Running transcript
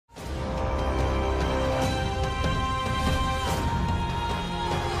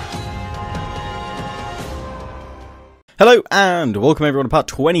Hello and welcome everyone to part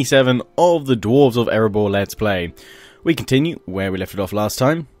 27 of the Dwarves of Erebor Let's Play. We continue where we left it off last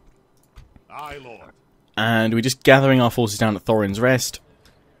time. Aye, Lord. And we're just gathering our forces down at Thorin's Rest.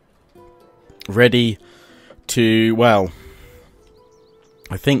 Ready to, well,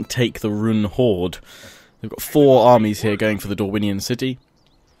 I think take the Run Horde. We've got 4 armies here going for the Dorwinian city.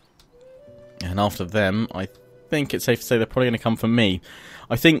 And after them, I think it's safe to say they're probably going to come for me.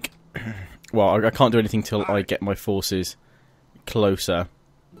 I think... Well, I can't do anything till I get my forces closer,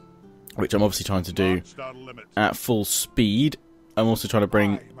 which I'm obviously trying to do at full speed. I'm also trying to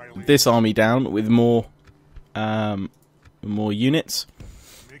bring this army down with more units.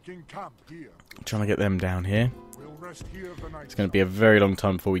 I'm trying to get them down here. It's going to be a very long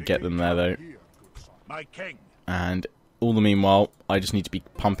time before we get them there, though. And all the meanwhile, I just need to be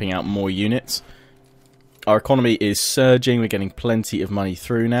pumping out more units. Our economy is surging. We're getting plenty of money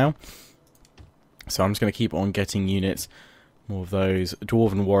through now. So I'm just going to keep on getting units, more of those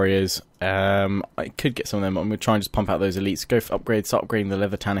Dwarven warriors. I could get some of them. I'm going to try and just pump out those elites. Go for upgrades, start upgrading the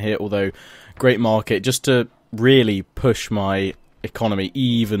leather tanner here. Although, great market, just to really push my economy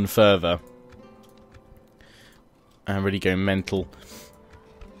even further. And really go mental.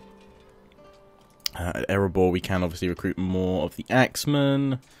 At Erebor we can obviously recruit more of the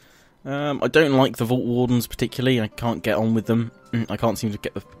Axemen. I don't like the Vault Wardens particularly. I can't get on with them. I can't seem to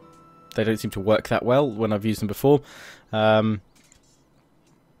get the... They don't seem to work that well when I've used them before. I'm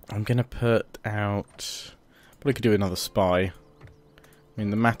going to put out... Probably could do another spy. I mean,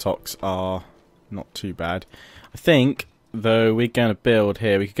 the Mattocks are not too bad. I think, though, we're going to build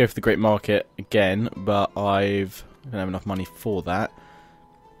here. We could go for the Great Market again, but I don't have enough money for that.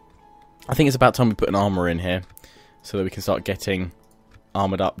 I think it's about time we put an armour in here, so that we can start getting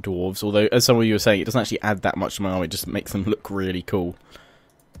armoured up dwarves. Although, as some of you were saying, it doesn't actually add that much to my army. It just makes them look really cool.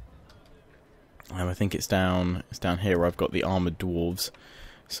 I think it's down here where I've got the armoured dwarves.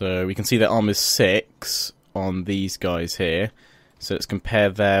 So we can see their armour's 6 on these guys here. So let's compare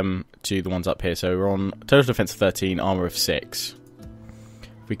them to the ones up here. So we're on total defense of 13, armour of 6.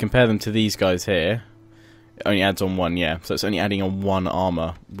 If we compare them to these guys here, it only adds on 1, yeah. So it's only adding on 1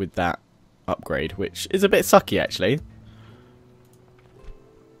 armour with that upgrade, which is a bit sucky actually.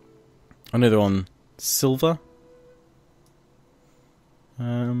 I know they're on silver.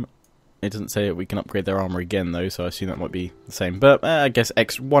 It doesn't say that we can upgrade their armour again, though, so I assume that might be the same. But I guess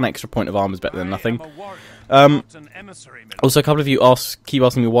 1 extra point of armour is better than nothing. Also, a couple of you keep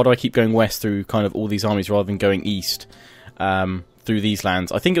asking me why do I keep going west through kind of all these armies rather than going east through these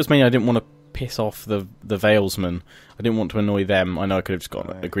lands. I think it was mainly I didn't want to piss off the Valesmen. I didn't want to annoy them. I know I could have just got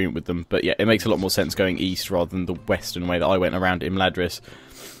an agreement with them. But yeah, it makes a lot more sense going east rather than the western way that I went around Imladris.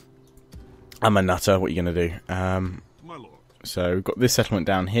 I'm a nutter. What are you going to do? So we've got this settlement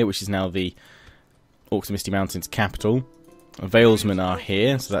down here, which is now the Orcs of Misty Mountains capital. Valesmen are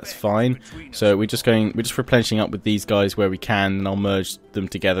here, so that's fine. So we're just replenishing up with these guys where we can, and I'll merge them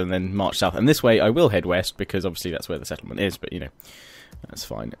together and then march south. And this way I will head west, because obviously that's where the settlement is, but you know, that's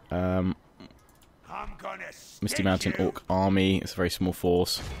fine. Misty Mountain Orc Army, it's a very small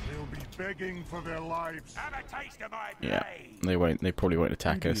force. Yeah, they probably won't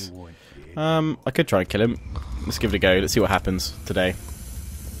attack us. I could try and kill him. Let's give it a go. Let's see what happens today.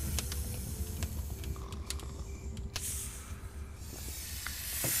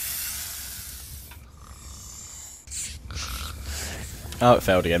 Oh, it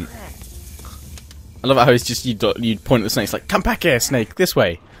failed again. I love how it's just you'd point at the snakes like, come back here, snake, this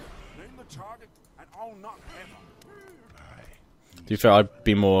way. To be fair, I'd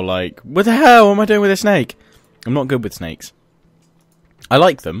be more like, what the hell am I doing with a snake? I'm not good with snakes. I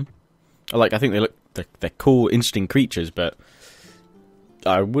like them. I think they're cool, interesting creatures, but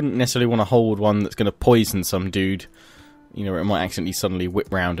I wouldn't necessarily want to hold one that's going to poison some dude. You know, it might accidentally suddenly whip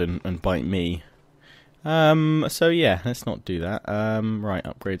round and bite me. So yeah, let's not do that. Right,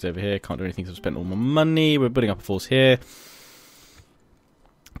 upgrades over here. Can't do anything because I've spent all my money. We're building up a force here.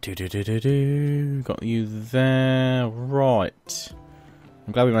 Got you there. Right.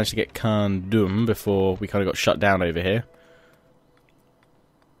 I'm glad we managed to get Khandum before we kind of got shut down over here.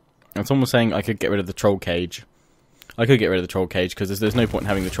 And someone was saying I could get rid of the troll cage. I could get rid of the troll cage because there's no point in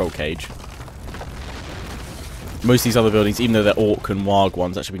having the troll cage. Most of these other buildings, even though they're orc and warg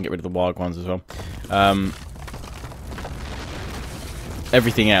ones, actually we can get rid of the warg ones as well.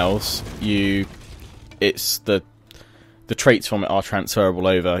 Everything else, it's the traits from it are transferable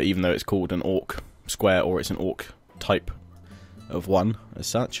over, even though it's called an orc square or it's an orc type of one as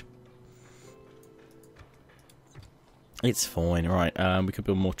such. It's fine, right. We could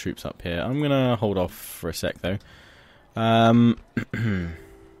build more troops up here. I'm going to hold off for a sec, though.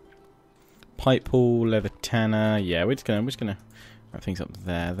 pipe hall, leather tanner. Yeah, we're just gonna wrap things up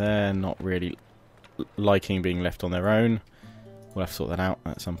there. They're not really liking being left on their own. We'll have to sort that out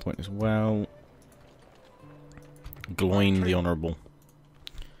at some point as well. Gloin the Honourable.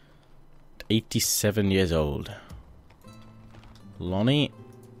 87 years old. Lonnie.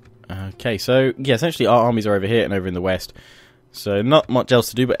 Okay, so yeah, essentially our armies are over here and over in the west. So not much else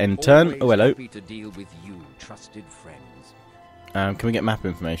to do but end turn. Oh, hello. To deal with you, trusted friends. Can we get map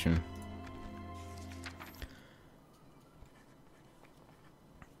information?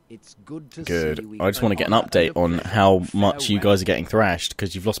 It's good to Good. see we I just want to get an update on how much you guys are getting thrashed,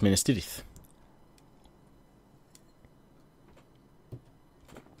 because you've lost Minas Tirith.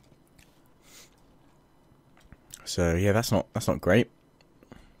 So yeah, that's not great.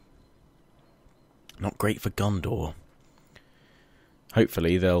 Not great for Gondor.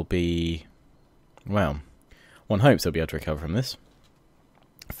 Hopefully they'll be, well, one hopes they'll be able to recover from this.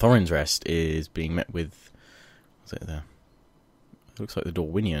 Thorin's Rest is being met with, what's it there? It looks like the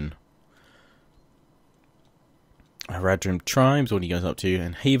Dorwinian. Haradrim tribes, what are you guys up to?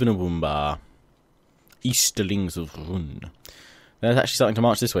 And Haven of Umbar. Easterlings of Run. They're actually starting to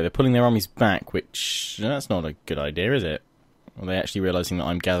march this way. They're pulling their armies back, which, that's not a good idea, is it? Are they actually realising that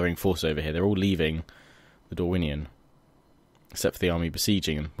I'm gathering force over here? They're all leaving the Dorwinian. Except for the army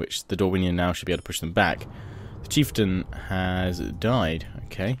besieging, which the Dorwinian now should be able to push them back. The chieftain has died.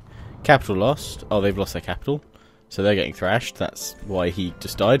 Okay. Capital lost. Oh, they've lost their capital. So they're getting thrashed. That's why he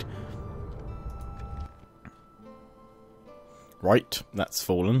just died. Right. That's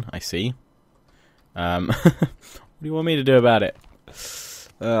fallen. I see. What do you want me to do about it?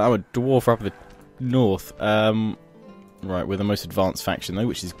 I'm a dwarf up in the north. Right, we're the most advanced faction though,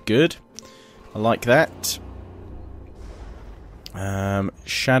 which is good. I like that.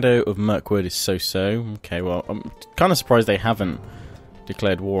 Shadow of Mirkwood is so-so. Okay, well, I'm kind of surprised they haven't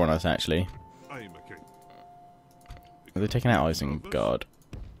declared war on us, actually. I am a king. Are they taking out Isengard?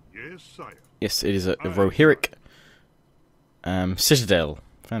 Yes, sire. Yes, it is a Rohirric Citadel.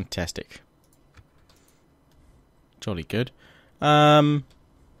 Fantastic. Jolly good.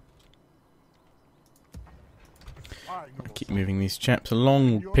 Keep moving these chaps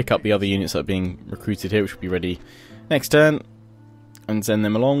along. We'll pick up the other units that are being recruited here, which will be ready next turn, and send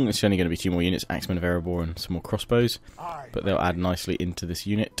them along. It's only going to be 2 more units, Axemen of Erebor and some more crossbows, but they'll add nicely into this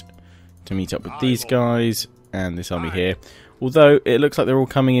unit to meet up with these guys and this army here. Although it looks like they're all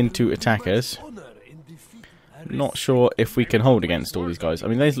coming in to attack us. Not sure if we can hold against all these guys. I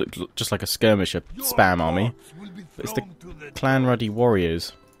mean, they look just like a skirmisher spam army, but it's the Clan Ruddy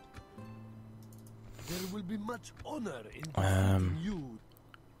Warriors.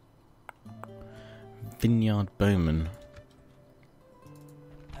 Vineyard Bowman.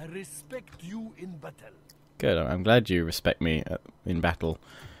 I respect you in battle. Good, I'm glad you respect me in battle.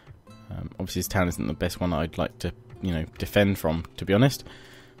 Obviously this town isn't the best one that I'd like to, defend from, to be honest.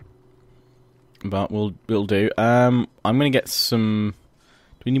 But we'll do. I'm going to get some...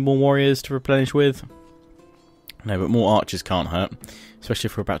 Do we need more warriors to replenish with? No, but more archers can't hurt. Especially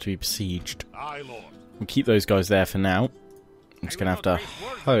if we're about to be besieged. Aye, Lord. We'll keep those guys there for now. I'm just going to have to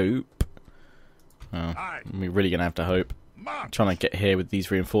hope... Oh, we're really going to have to hope. I'm trying to get here with these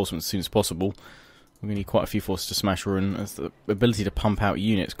reinforcements as soon as possible. We're going to need quite a few forces to smash Ruin, as the ability to pump out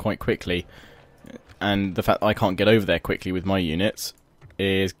units quite quickly, and the fact that I can't get over there quickly with my units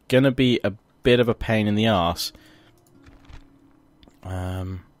is going to be a bit of a pain in the arse.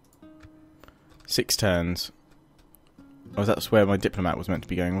 6 turns. Oh, that's where my diplomat was meant to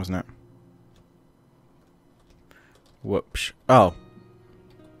be going, wasn't it? Whoops. Oh.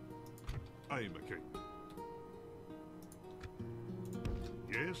 I am a king.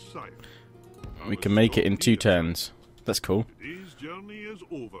 Yes, sire. We can make it in 2 turns. That's cool. Today's journey is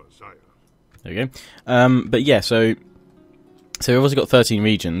over, sire. There we go. But yeah, so we've also got 13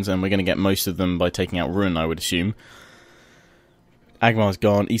 regions, and we're going to get most of them by taking out Run, I would assume. Agmar's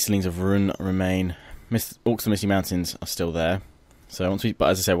gone. Easterlings of Run remain. Orcs of the Misty Mountains are still there. So but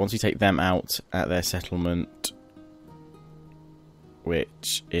as I said, once we take them out at their settlement,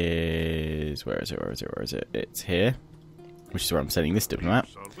 which is where is it? It's here, which is where I'm sending this diplomat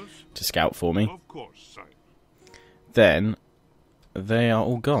to scout for me. Of course, sire. Then they are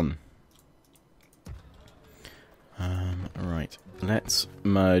all gone. Right, let's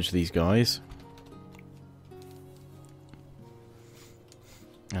merge these guys.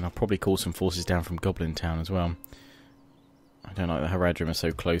 And I'll probably call some forces down from Goblin Town as well. I don't like the Haradrim are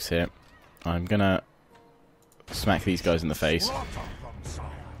so close here. I'm gonna smack these guys in the face.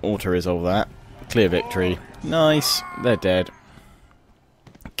 Auto-resolve that. Clear victory. Nice, they're dead.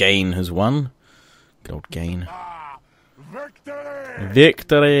 Gain has won. Good old Gain. Victory!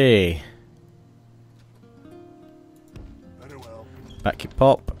 Victory! Back you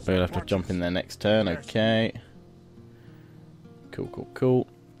pop. We'll have to jump in there next turn. Okay. Cool, cool, cool.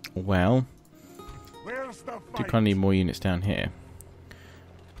 Well, do kind of need more units down here.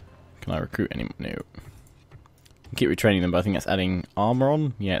 Can I recruit any? No. Keep retraining them, but I think that's adding armor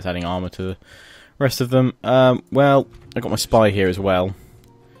on. Yeah, it's adding armor to the rest of them. Well, I got my spy here as well.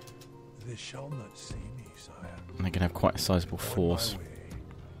 They shall not see me, sire. And they're gonna have quite a sizable force.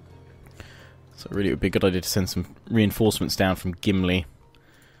 So really, it would be a good idea to send some reinforcements down from Gimli.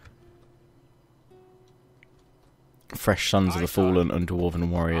 Fresh sons of the fallen and dwarven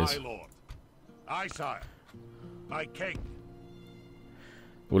warriors. Aye, Lord. Aye, sire. My king.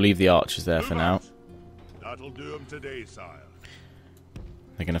 We'll leave the archers there for now. That'll do him today, sire.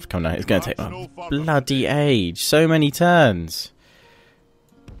 They're gonna have to come down. It's gonna take a bloody age. So many turns.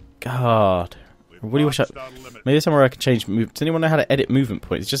 God. I really wish I... Maybe somewhere I can change... Does anyone know how to edit movement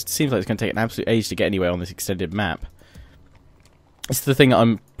points? It just seems like it's going to take an absolute age to get anywhere on this extended map. It's the thing that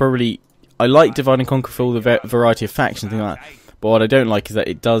I'm probably... I like Divide and Conquer for all the variety of factions and things like that. But what I don't like is that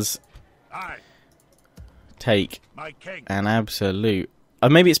it does take an absolute...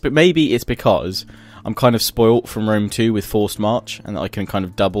 maybe it's because I'm kind of spoilt from Rome 2 with Forced March, and that I can kind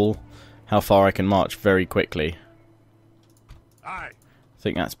of double how far I can march very quickly. I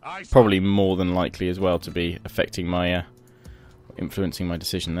think that's probably more than likely as well to be affecting my, influencing my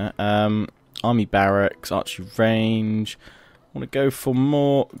decision there. Army barracks, archery range. I want to go for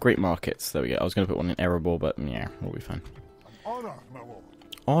more great markets. There we go. I was going to put one in Erebor, but yeah, we'll be fine. Honor, my lord.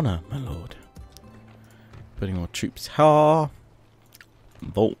 Honor, my lord. Putting more troops. Ha!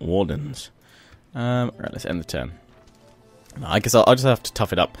 Vault Wardens. Right, let's end the turn. I guess I'll just have to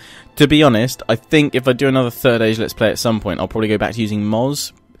tough it up. To be honest, I think if I do another Third Age Let's Play at some point, I'll probably go back to using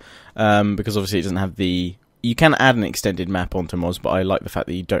Moz. Because obviously it doesn't have the... You can add an extended map onto Moz, but I like the fact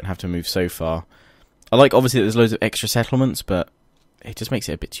that you don't have to move so far. I like, obviously, that there's loads of extra settlements, but it just makes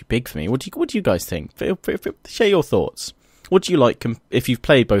it a bit too big for me. What do you guys think? Share your thoughts. What do you like, if you've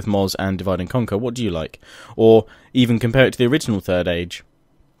played both Moz and Divide and Conquer, what do you like? Or even compare it to the original Third Age.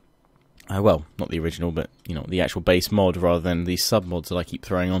 Well, not the original, but, you know, the actual base mod rather than these sub-mods that I keep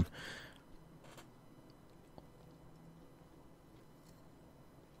throwing on.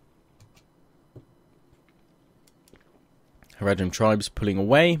 Haradrim tribes pulling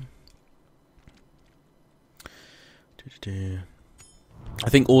away. I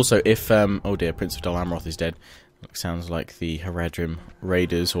think also if... oh dear, Prince of Dol Amroth is dead. Sounds like the Haradrim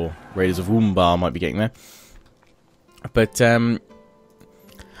Raiders or Raiders of Umbar might be getting there. But,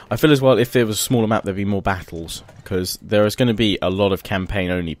 I feel as well if there was a smaller map there'd be more battles, because there is going to be a lot of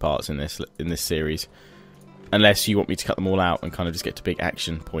campaign-only parts in this series, unless you want me to cut them all out and kind of just get to big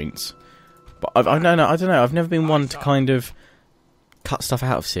action points. But I don't know. I've never been one to kind of cut stuff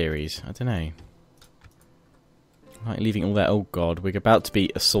out of series. I don't know. I like leaving all that. Oh God, we're about to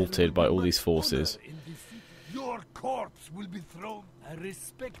be assaulted by all these forces. Your corpse will be thrown. I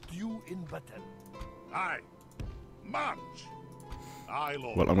respect you in battle. Aye. March. Aye,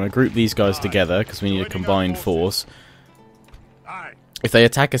 Lord. Well, I'm going to group these guys together because we need a combined force. Aye. If they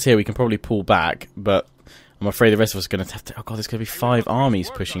attack us here, we can probably pull back, but I'm afraid the rest of us are going to have to... Oh God, there's going to be 5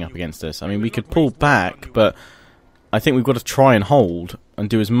 armies pushing up against us. I mean, we could pull back, but I think we've got to try and hold and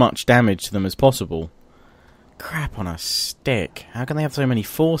do as much damage to them as possible. Crap on a stick. How can they have so many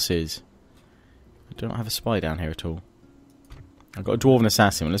forces? I do not have a spy down here at all. I've got a Dwarven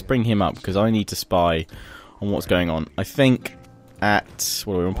Assassin. Let's bring him up, because I need to spy on what's going on. I think at...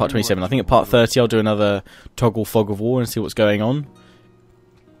 What are we on? Part 27. I think at part 30 I'll do another Toggle Fog of War and see what's going on.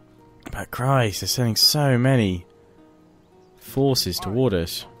 But Christ, they're sending so many forces toward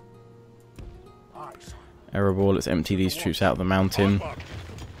us. Erebor, let's empty these troops out of the mountain.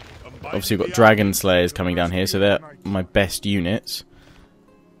 Obviously we've got Dragon Slayers coming down here, so they're my best units.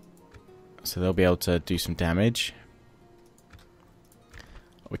 So they'll be able to do some damage.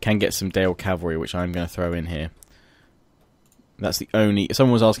 We can get some Dale Cavalry, which I'm going to throw in here. That's the only...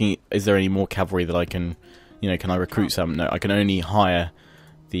 Someone was asking, is there any more cavalry that I can... You know, can I recruit some? No, I can only hire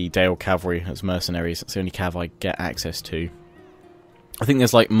the Dale Cavalry as mercenaries. That's the only cav I get access to. I think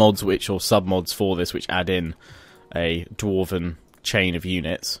there's like mods or sub-mods for this which add in a dwarven chain of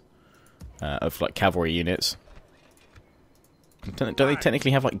units. Of like cavalry units. Don't they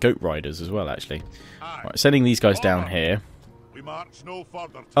technically have like goat riders as well, actually? Right, sending these guys down here.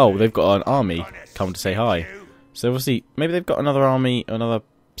 Oh, they've got an army come to say hi. So obviously, maybe they've got another army, another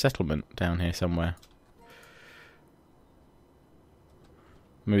settlement down here somewhere.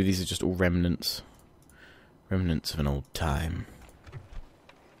 Maybe these are just all remnants. Remnants of an old time.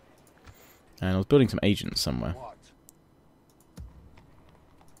 And I was building some agents somewhere.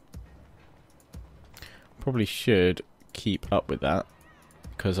 Probably should keep up with that,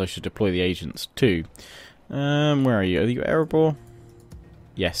 because I should deploy the agents too. Where are you? Are you Erebor?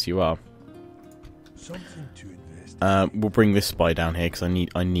 Yes, you are. Something to invest. We'll bring this spy down here because I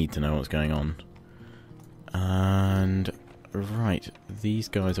need to know what's going on. And right, these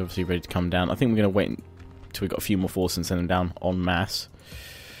guys are obviously ready to come down. I think we're going to wait until we've got a few more forces and send them down en masse.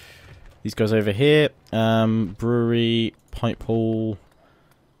 These guys over here, brewery, pipe hall.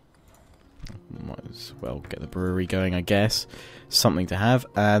 Might as well get the brewery going, I guess. Something to have,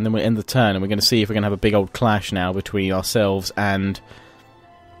 and then we'll end the turn, and we're going to see if we're going to have a big old clash now between ourselves and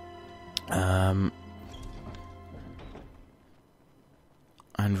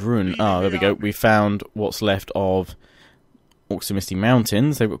Rune. Oh, there we go. We found what's left of Orcs and Misty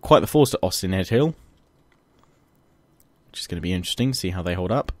Mountains. They've got quite the force at Austin Head Hill, which is going to be interesting. See how they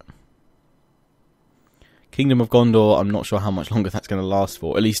hold up. Kingdom of Gondor. I'm not sure how much longer that's going to last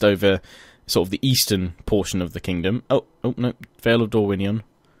for. At least over sort of the eastern portion of the kingdom. Oh no, Vale of Dorwinion.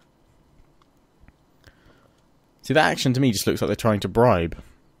 See, that action to me just looks like they're trying to bribe.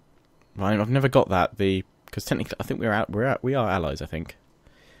 Right, I've never got that. Because technically, I think we are allies. I think.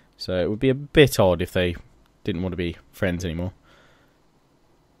 So it would be a bit odd if they didn't want to be friends anymore.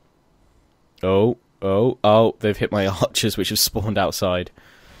 Oh! They've hit my archers, which have spawned outside.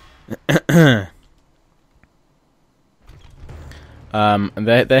 And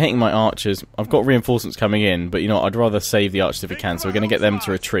they're hitting my archers. I've got reinforcements coming in, but you know what, I'd rather save the archers if we can. So we're going to get them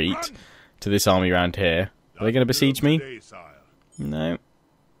to retreat to this army around here. Are they going to besiege me? No.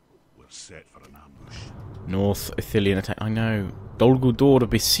 North Ithilien attack. I know. Dol Guldur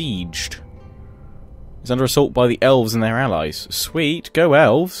besieged. It's under assault by the elves and their allies. Sweet. Go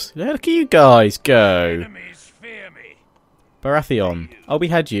elves. Look at you guys go. Baratheon. Oh, we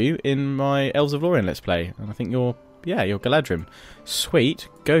had you in my Elves of Lorien Let's Play. And I think you're Galadrim. Sweet.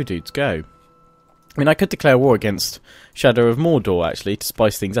 Go, dudes, go. I mean, I could declare war against Shadow of Mordor, actually, to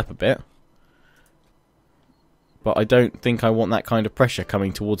spice things up a bit. But I don't think I want that kind of pressure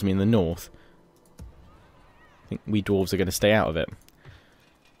coming towards me in the north. I think we dwarves are going to stay out of it.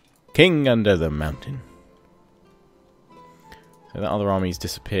 King under the mountain. So that other army's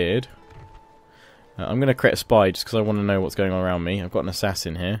disappeared. I'm going to create a spy just because I want to know what's going on around me. I've got an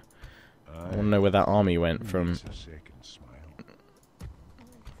assassin here. I want to know where that army went from. In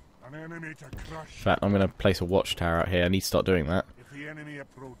fact, I'm going to place a watchtower out here. I need to start doing that.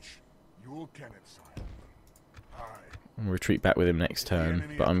 I'll retreat back with him next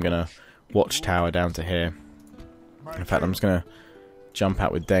turn, but I'm going to watchtower down to here. In fact, I'm just going to jump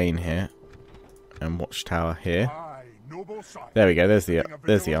out with Dane here and watchtower here. There we go. There's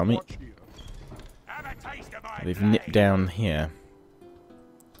the army. They've nipped down here.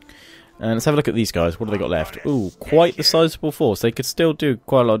 And let's have a look at these guys. What have they got left? Ooh, quite the sizable force. They could still do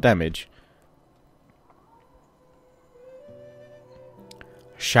quite a lot of damage.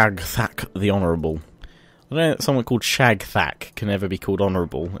 Shagthak the Honourable. I don't know that someone called Shagthak can ever be called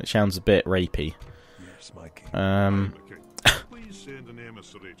honourable. It sounds a bit rapey. Yes, my king. Please send an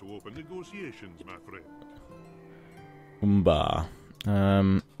emissary to open negotiations, my friend.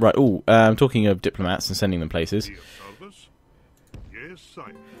 Right, talking of diplomats and sending them places. Yes,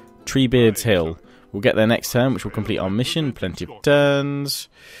 sire. Treebeard's Hill. We'll get there next turn, which will complete our mission. Plenty of turns.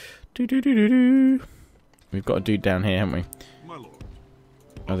 We've got a dude down here, haven't we?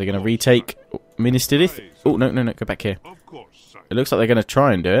 Are they going to retake Minas Tirith? Oh, no, go back here. It looks like they're going to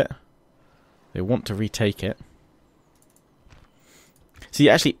try and do it. They want to retake it. See,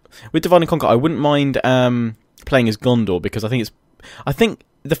 actually, with Divide and Conquer, I wouldn't mind playing as Gondor, because I think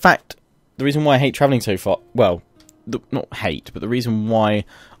the reason why I hate travelling so far, well, not hate, but the reason why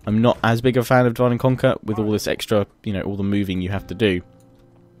I'm not as big a fan of Divide and Conquer with all this extra, all the moving you have to do,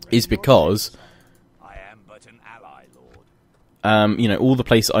 is because all the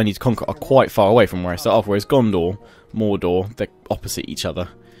places I need to conquer are quite far away from where I start off, whereas Gondor, Mordor, they're opposite each other.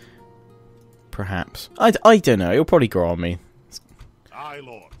 Perhaps. I don't know, it'll probably grow on me. Aye,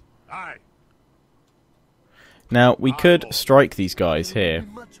 Lord. Aye. Now, we could strike these guys here.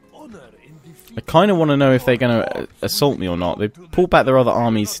 I kind of want to know if they're going to assault me or not. They've pulled back their other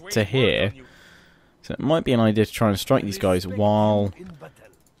armies to here. So it might be an idea to try and strike these guys while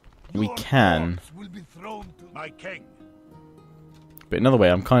we can. But another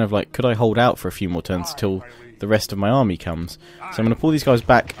way, I'm kind of like, could I hold out for a few more turns till the rest of my army comes? So I'm going to pull these guys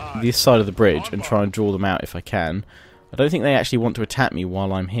back this side of the bridge and try and draw them out if I can. I don't think they actually want to attack me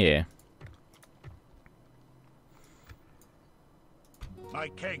while I'm here. My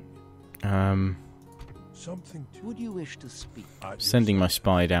king. Would you wish to speak? Sending my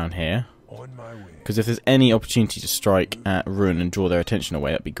spy down here. Because if there's any opportunity to strike at Rune and draw their attention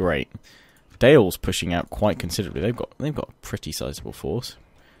away, that'd be great. Dale's pushing out quite considerably. They've got a pretty sizable force.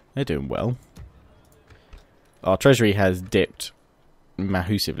 They're doing well. Our treasury has dipped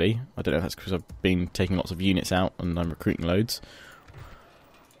massively. I don't know if that's because I've been taking lots of units out and I'm recruiting loads,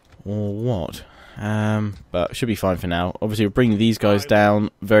 or what. But should be fine for now. Obviously, we're bringing these guys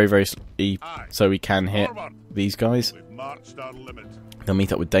down very, very slowly so we can hit these guys. They'll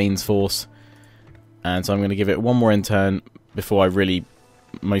meet up with Dane's force, and so I'm going to give it one more end turn before I really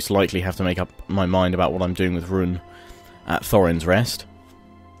most likely have to make up my mind about what I'm doing with Run at Thorin's Rest.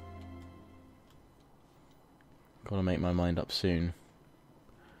 Gotta make my mind up soon,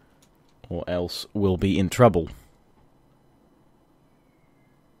 or else we'll be in trouble.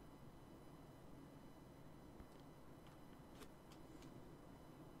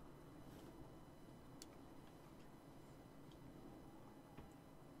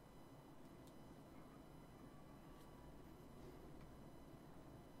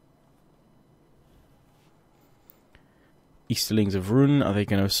 Easterlings of Run, are they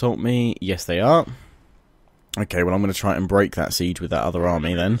going to assault me? Yes, they are. Okay, well, I'm going to try and break that siege with that other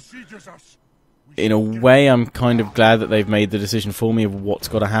army then. In a way, I'm kind of glad that they've made the decision for me of what's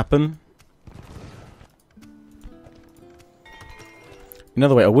got to happen.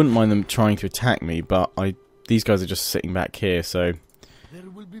 Another way, I wouldn't mind them trying to attack me, but these guys are just sitting back here, so There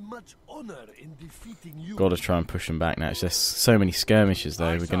will be much honor in defeating you. got to try and push them back now. It's just so many skirmishes,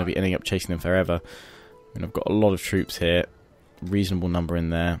 though. We're going to be ending up chasing them forever. And I've got a lot of troops here, reasonable number in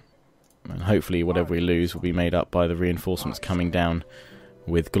there, and hopefully whatever we lose will be made up by the reinforcements coming down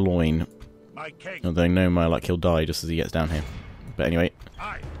with Gloin. Although no more like he'll die just as he gets down here. But anyway,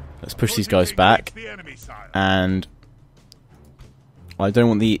 let's push these guys back, and I don't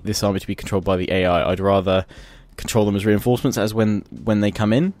want this army to be controlled by the AI. I'd rather control them as reinforcements, as when they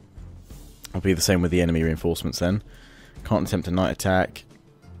come in. I'll be the same with the enemy reinforcements then. Can't attempt a night attack.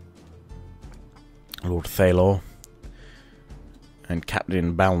 Lord Thalor and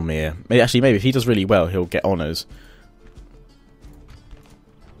Captain Balmir. Maybe if he does really well, he'll get honours.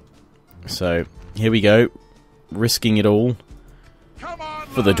 So here we go, risking it all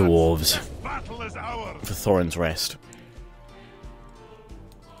for the dwarves, for Thorin's Rest.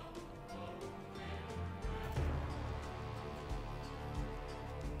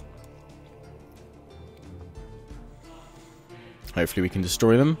 Hopefully we can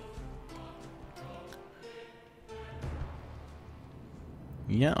destroy them.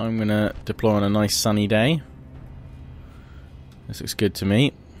 Yeah, I'm going to deploy on a nice sunny day. This looks good to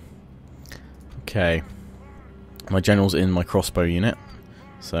me. Okay. My general's in my crossbow unit,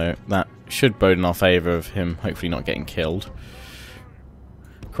 so that should bode in our favour of him hopefully not getting killed.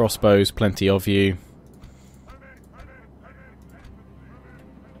 Crossbows, plenty of you.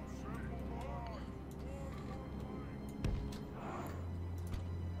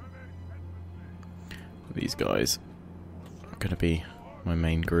 These guys are going to be my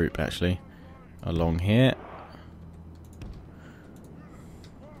main group, actually, along here.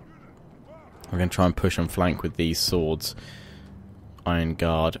 We're going to try and push and flank with these swords. Iron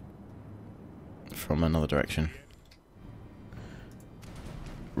Guard from another direction.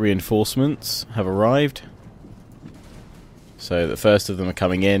 Reinforcements have arrived. So the first of them are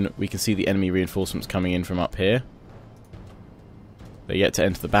coming in. We can see the enemy reinforcements coming in from up here. They're yet to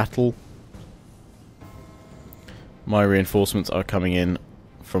enter the battle. My reinforcements are coming in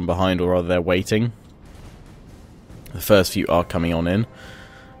from behind, or rather they're waiting. The first few are coming on in.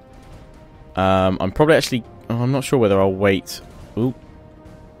 I'm probably actually... Oh, I'm not sure whether I'll wait. Ooh.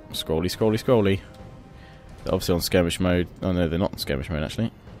 Scrolly, scrolly, scrolly. They're obviously on skirmish mode. Oh no, they're not on skirmish mode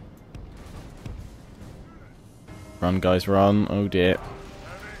actually. Run, guys, run. Oh dear.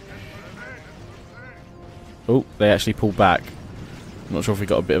 Oh, they actually pulled back. I'm not sure if we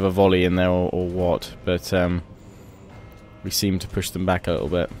got a bit of a volley in there or what, but we seem to push them back a little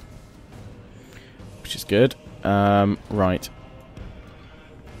bit, which is good. Right.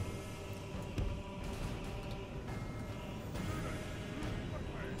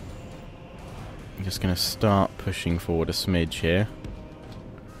 I'm just going to start pushing forward a smidge here.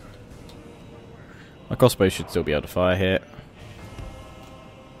 My crossbow should still be able to fire here.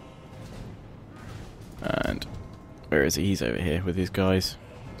 And where is he? He's over here with his guys.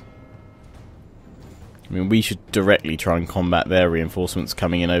 I mean, we should directly try and combat their reinforcements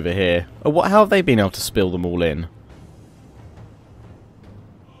coming in over here. Oh, how have they been able to spill them all in?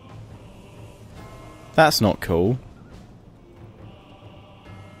 That's not cool.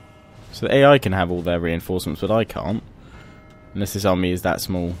 So the AI can have all their reinforcements, but I can't. Unless this army is that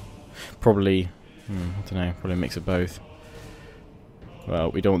small. Probably, I don't know, probably a mix of both.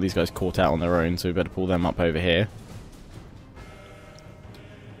 Well, we don't want these guys caught out on their own, so we better pull them up over here.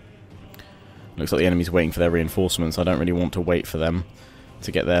 Looks like the enemy's waiting for their reinforcements. I don't really want to wait for them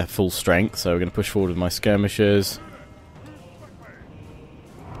to get their full strength, so we're going to push forward with my skirmishers.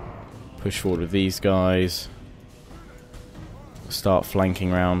 Push forward with these guys. Start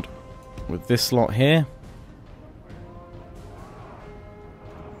flanking round with this lot here.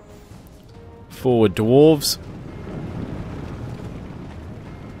 Forward dwarves.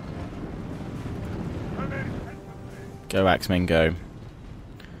 Go axemen, go.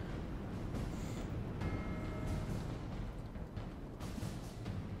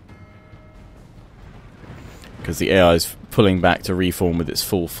 Because the AI is pulling back to reform with its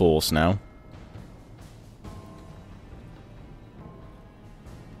full force now.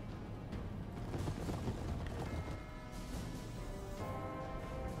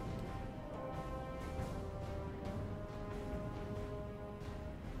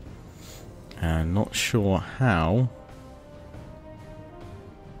 And not sure how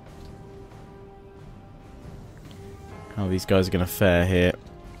these guys are going to fare here.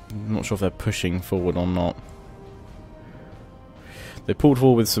 I'm not sure if they're pushing forward or not. They pulled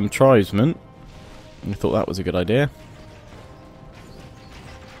forward with some tribesmen. I thought that was a good idea.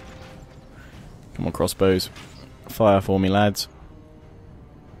 Come on, crossbows. Fire for me, lads.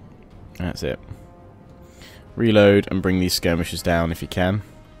 That's it. Reload and bring these skirmishers down if you can.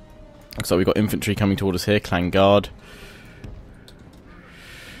 Looks like we've got infantry coming toward us here. Clan Guard.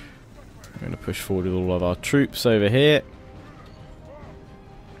 We're going to push forward with all of our troops over here.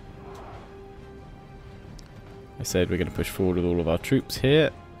 I said we're going to push forward with all of our troops here.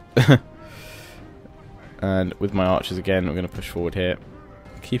 And with my archers again, we're going to push forward here.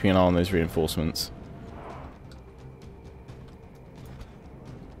 Keeping an eye on those reinforcements.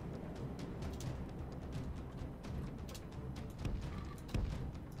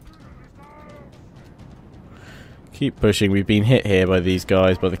 Keep pushing. We've been hit here by these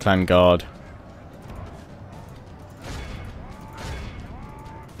guys, by the Clan Guard.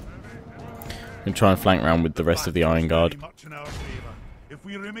 And try and flank round with the rest of the Iron Guard. If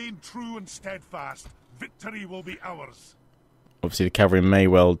we remain true and steadfast, victory will be ours. Obviously the cavalry may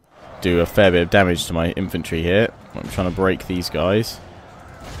well do a fair bit of damage to my infantry here. I'm trying to break these guys.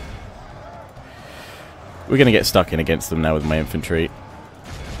 We're going to get stuck in against them now with my infantry.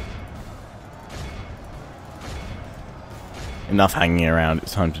 Enough hanging around,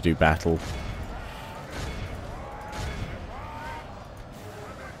 it's time to do battle.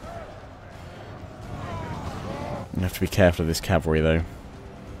 You have to be careful of this cavalry though,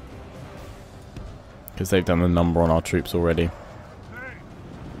 because they've done a number on our troops already.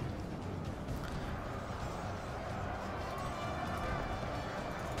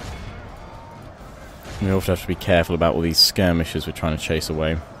 We also have to be careful about all these skirmishers we're trying to chase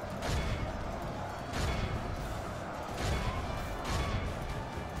away.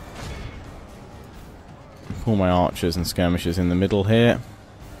 Pull my archers and skirmishers in the middle here.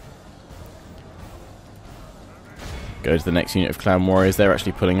 Go to the next unit of clan warriors. They're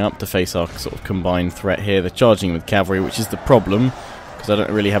actually pulling up to face our sort of combined threat here. They're charging with cavalry, which is the problem, because I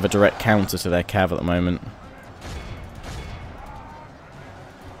don't really have a direct counter to their cav at the moment.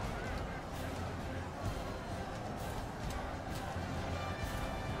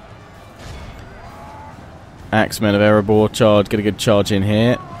 Axemen of Erebor, charge, get a good charge in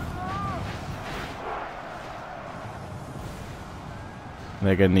here.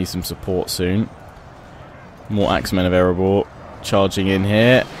 They're going to need some support soon. More Axemen of Erebor charging in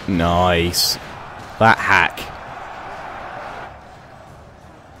here. Nice. That hack.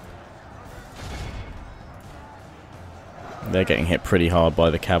 They're getting hit pretty hard by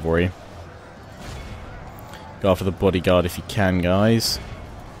the cavalry. Go after the bodyguard if you can, guys.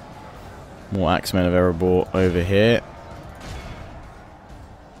 More Axemen of Erebor over here.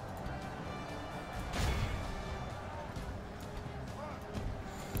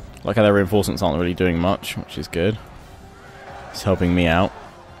 Like how their reinforcements aren't really doing much, which is good. It's helping me out.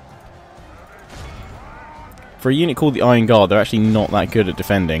 For a unit called the Iron Guard, they're actually not that good at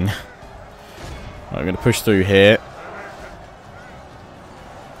defending. Right, I'm going to push through here.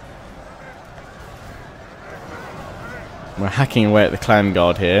 We're hacking away at the Clan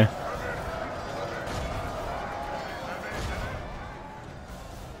Guard here.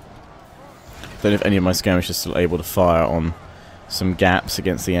 Don't know if any of my skirmishers are still able to fire on some gaps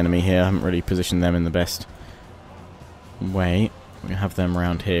against the enemy here. I haven't really positioned them in the best way. We're going to have them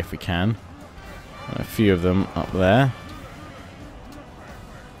around here if we can. A few of them up there.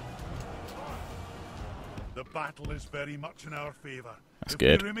 The battle is very much in our favour. That's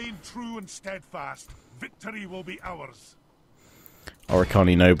good. If we remain true and steadfast, victory will be ours.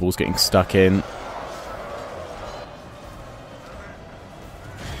 Oricani nobles getting stuck in.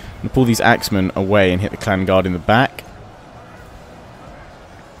 I'm gonna pull these axemen away and hit the clan guard in the back.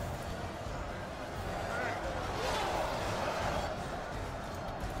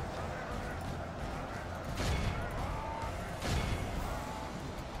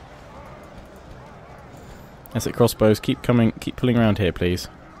 That's it, crossbows. Keep coming, keep pulling around here, please.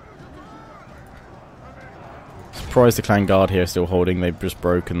 Surprised the clan guard here is still holding. They've just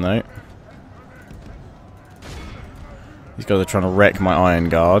broken though. These guys are trying to wreck my iron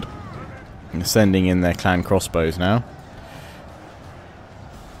guard. And sending in their clan crossbows now.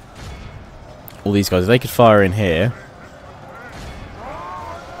 All these guys, if they could fire in here,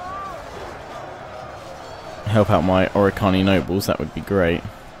 help out my Oricani nobles, that would be great.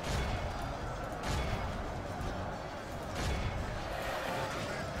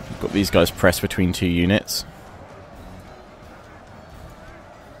 Got these guys pressed between two units.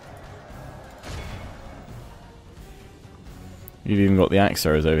 We've even got the axe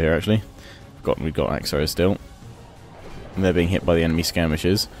arrows over here, actually. We've got axe arrows still. And they're being hit by the enemy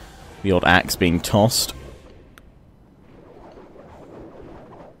skirmishers. The odd axe being tossed.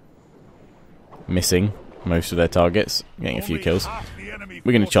 Missing most of their targets. Getting a few kills.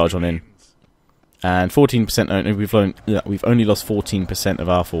 We're going to charge on in. And 14%. We've only lost 14% of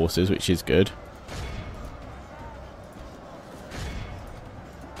our forces, which is good.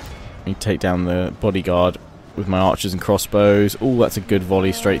 We take down the bodyguard with my archers and crossbows. Oh, that's a good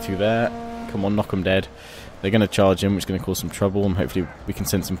volley straight through there. Come on, knock them dead. They're going to charge him, which is going to cause some trouble, and hopefully we can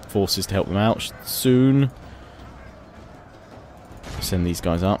send some forces to help them out soon. Send these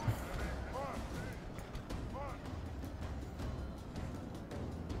guys up.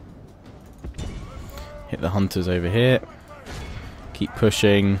 Hit the hunters over here. Keep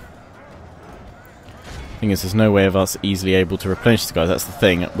pushing. Thing is, there's no way of us easily able to replenish the guys. That's the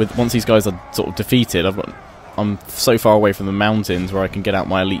thing. Once these guys are sort of defeated, I'm so far away from the mountains where I can get out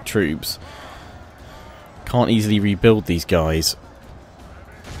my elite troops. Can't easily rebuild these guys.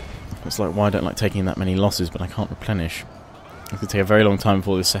 It's like, why I don't like taking that many losses, but I can't replenish. It's going to take a very long time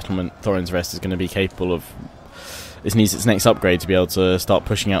before this settlement, Thorin's Rest, is going to be capable of... This needs its next upgrade to be able to start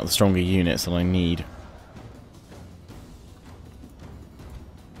pushing out the stronger units that I need.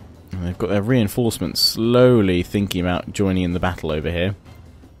 And they've got their reinforcements slowly thinking about joining in the battle over here.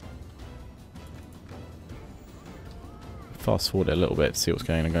 Fast forward it a little bit to see what's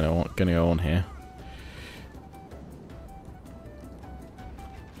going to go on here.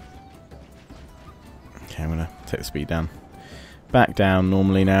 Okay, I'm going to take the speed down. Back down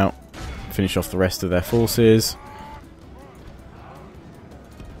normally now. Finish off the rest of their forces.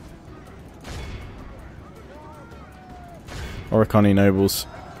 Oricani nobles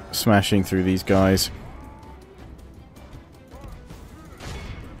smashing through these guys.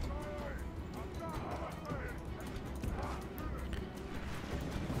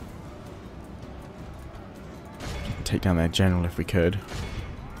 Take down their general if we could.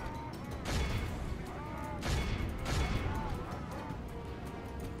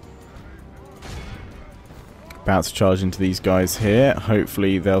 About to charge into these guys here.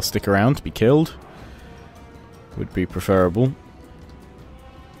 Hopefully they'll stick around to be killed. Would be preferable.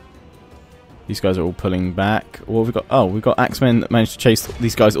 These guys are all pulling back. What have we got? Oh, we've got axemen that managed to chase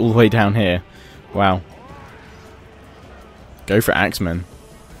these guys all the way down here. Wow. Go for axemen.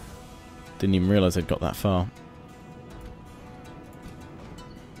 Didn't even realise they'd got that far.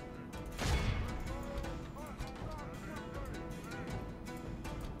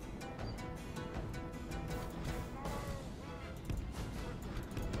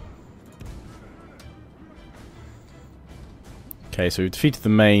 Okay, so we've defeated the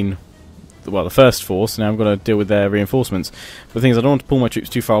main... Well, the first force. Now I'm going to deal with their reinforcements. But the thing is, I don't want to pull my troops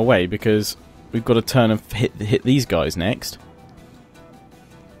too far away because we've got to turn and hit these guys next.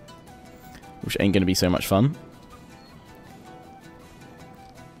 Which ain't going to be so much fun.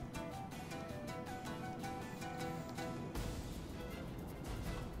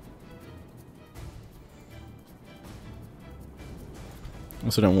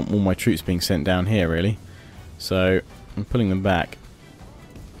 Also don't want all my troops being sent down here, really. So, I'm pulling them back.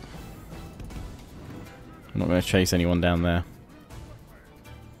 I'm not going to chase anyone down there.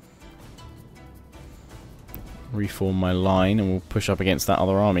 Reform my line and we'll push up against that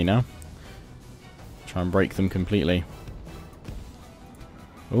other army now. Try and break them completely.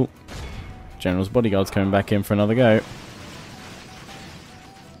 Oh, General's bodyguard's coming back in for another go.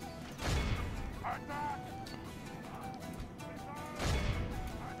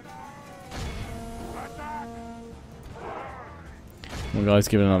 Well, guys,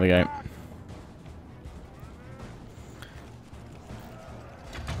 give it another go.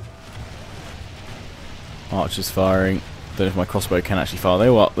 Archers firing. know if my crossbow can actually fire.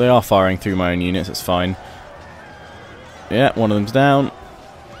 They are firing through my own units, that's fine. Yeah, one of them's down.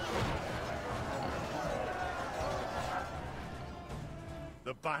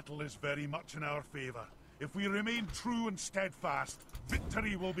 The battle is very much in our favour. If we remain true and steadfast,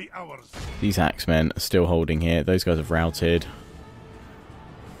 victory will be ours. These axemen are still holding here. Those guys have routed.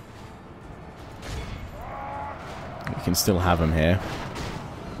 We can still have them here.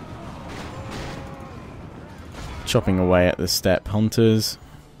 Chopping away at the steppe hunters.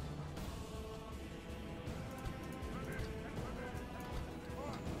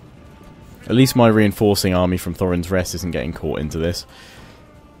 At least my reinforcing army from Thorin's Rest isn't getting caught into this.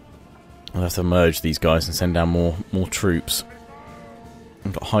 I'll have to merge these guys and send down more troops.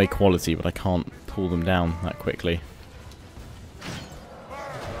 I've got high quality, but I can't pull them down that quickly.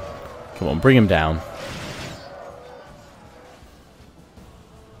 Come on, bring them down.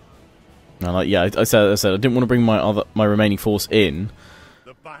 Now, yeah, I said I didn't want to bring my remaining force in.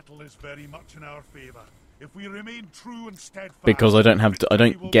 The battle is very much in our favour. If we remain true and steadfast, because I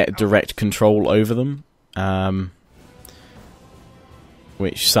don't get direct control over them,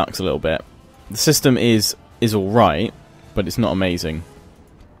 which sucks a little bit. The system is all right, but it's not amazing.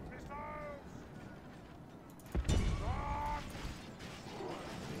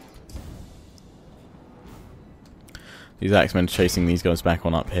 These axemen are chasing these guys back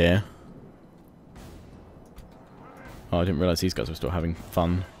on up here. Oh, I didn't realise these guys were still having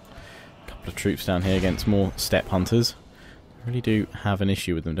fun. A couple of troops down here against more steppe hunters. They really do have an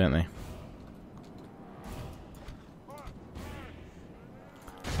issue with them, don't they?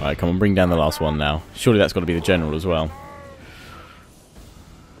 Alright, come on, bring down the last one now. Surely that's got to be the general as well.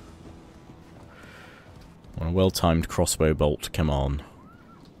 On a well-timed crossbow bolt, come on.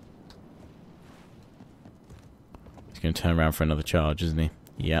 He's going to turn around for another charge, isn't he?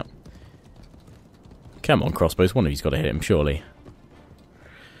 Yep. Come on, crossbows. One of you's got to hit him, surely.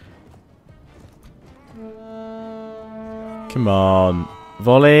 Come on.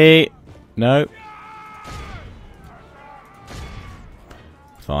 Volley. No.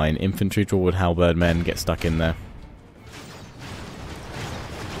 Fine. Infantry, drawwood, halberd men get stuck in there.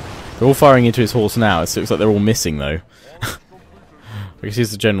 They're all firing into his horse now. It looks like they're all missing, though. I guess he's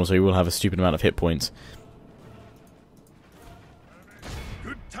the general, so he will have a stupid amount of hit points.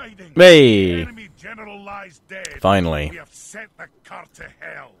 good tidings. Hey! The enemy general lies dead. Finally. We have set the car to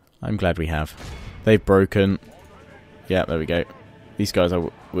hell. I'm glad we have. They've broken. Yeah, there we go. These guys I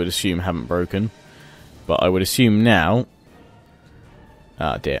would assume haven't broken. But I would assume now...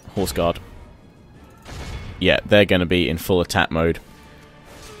 Ah, dear. Horse guard. Yeah, they're going to be in full attack mode.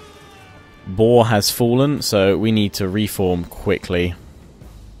 Boar has fallen, so we need to reform quickly.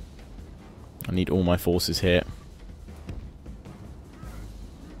 I need all my forces here.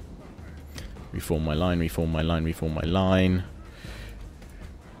 Reform my line, reform my line, reform my line.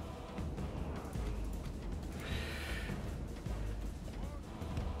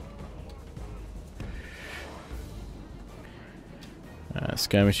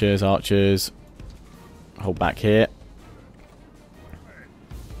 Skirmishers, archers. Hold back here.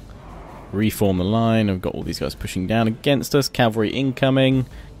 Reform the line. I've got all these guys pushing down against us. Cavalry incoming.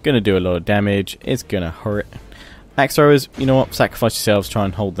 Gonna do a lot of damage. It's gonna hurt. Axe throwers, you know what? Sacrifice yourselves. Try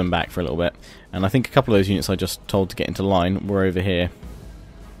and hold them back for a little bit. And I think a couple of those units I just told to get into line were over here.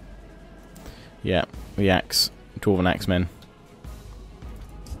 Yeah, the Dwarven axemen.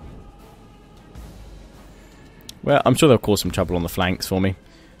 Well, I'm sure they'll cause some trouble on the flanks for me.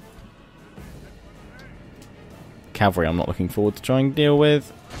 Cavalry I'm not looking forward to trying to deal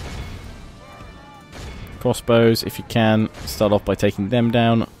with. Crossbows, if you can, start off by taking them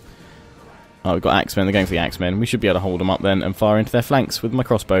down. Oh, we've got axemen, they're going for the axemen. We should be able to hold them up then and fire into their flanks with my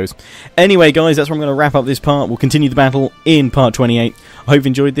crossbows. Anyway, guys, that's where I'm going to wrap up this part. We'll continue the battle in part 28. I hope you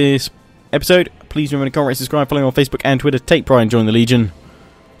enjoyed this episode. Please remember to comment, subscribe, follow me on Facebook and Twitter. Take pride and join the Legion.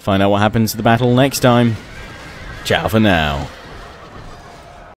 Find out what happens to the battle next time. Ciao for now.